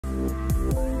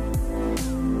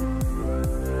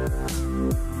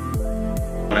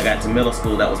When I got to middle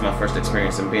school, that was my first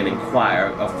experience in being in choir,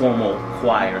 a formal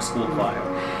choir, school choir.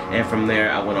 And from there,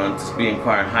 I went on to be in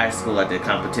choir in high school. I did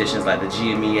competitions like the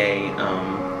GMEA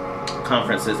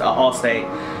conferences, All-State.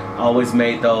 I always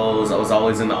made those. I was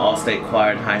always in the All-State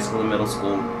choir in high school and middle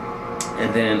school.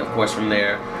 And then, of course, from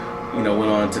there, you know,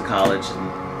 went on to college,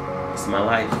 and it's my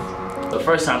life. The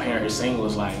first time hearing her sing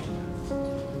was like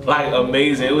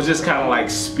amazing. It was just kind of like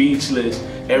speechless.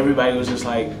 Everybody was just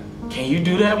like, can you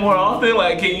do that more often?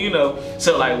 Like, can you know?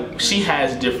 So like, she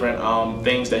has different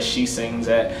things that she sings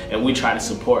at, and we try to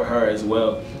support her as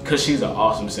well, because she's an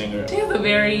awesome singer. She has a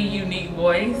very unique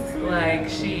voice. Like,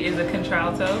 she is a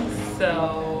contralto,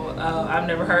 so I've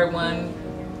never heard one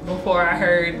before I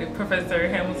heard Professor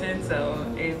Hamilton,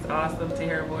 so it's awesome to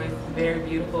hear her voice. Very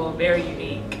beautiful, very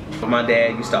unique. My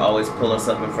dad used to always pull us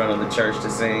up in front of the church to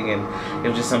sing, and it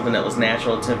was just something that was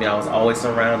natural to me. I was always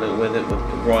surrounded with it,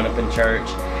 growing up in church,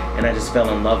 and I just fell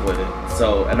in love with it.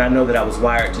 So, and I know that I was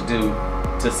wired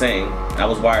to sing. I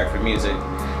was wired for music,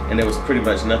 and there was pretty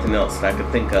much nothing else that I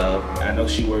could think of. I know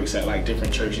she works at like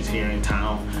different churches here in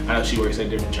town. I know she works at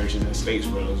different churches in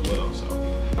Statesboro as well. So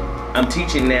I'm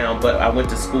teaching now, but I went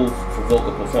to school for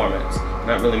vocal performance,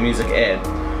 not really music ed.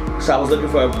 So I was looking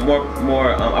for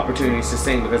more opportunities to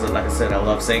sing because, like I said, I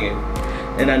love singing.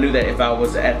 And I knew that if I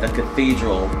was at the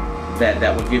cathedral,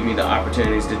 that would give me the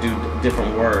opportunities to do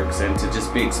different works and to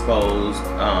just be exposed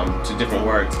to different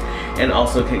works, and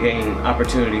also to gain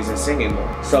opportunities in singing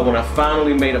more. So when I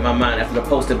finally made up my mind, after the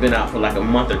post had been out for like a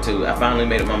month or two, I finally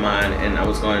made up my mind, and I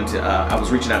was going to, I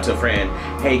was reaching out to a friend,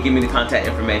 hey, give me the contact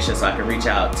information so I can reach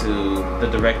out to the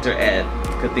director at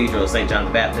Cathedral of St. John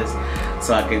the Baptist,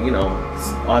 so I can, you know,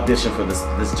 audition for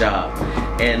this job.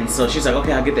 And so she's like,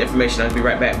 okay, I'll get the information, I'll be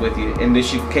right back with you. And then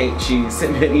she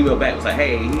sent me an email back, was like,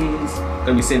 hey, he's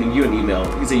gonna be sending you an email.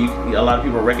 He said a lot of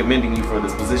people are recommending you for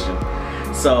this position,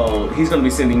 so he's gonna be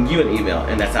sending you an email.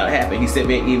 And that's how it happened. He sent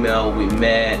me an email, we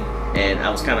met, and I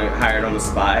was kind of hired on the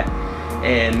spot.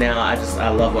 And now I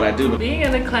love what I do. Being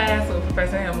in the class with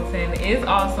Professor Hamilton is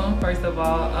awesome, first of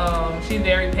all. She's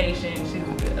very patient. She's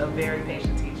a very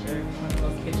patient teacher. One of the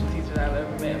most patient teachers I've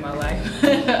ever met in my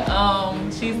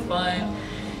life. She's fun.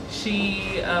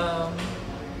 She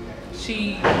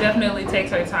definitely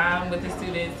takes her time with the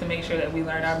students to make sure that we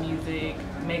learn our music,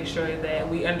 make sure that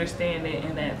we understand it,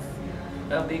 and that's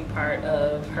a big part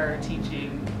of her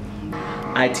teaching.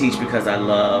 I teach because I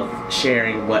love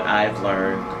sharing what I've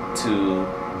learned to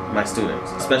my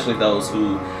students, especially those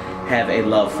who have a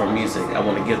love for music. I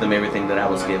want to give them everything that I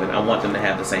was given. I want them to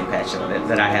have the same passion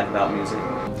that I have about music.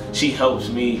 She helps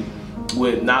me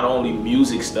with not only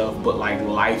music stuff, but like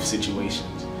life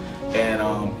situations. And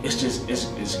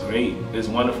it's great, it's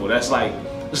wonderful. It's like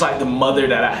the mother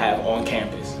that I have on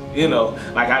campus. You know,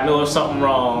 like I know if something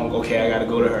wrong, okay, I gotta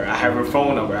go to her. I have her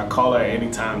phone number, I call her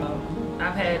anytime.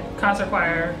 I've had concert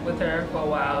choir with her for a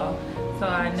while, so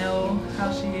I know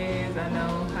how she is, I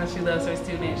know how she loves her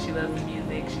students, she loves the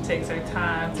music, she takes her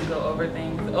time to go over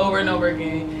things over and over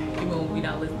again, even when we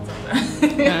don't listen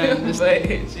sometimes. But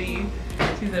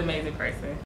she's an amazing person.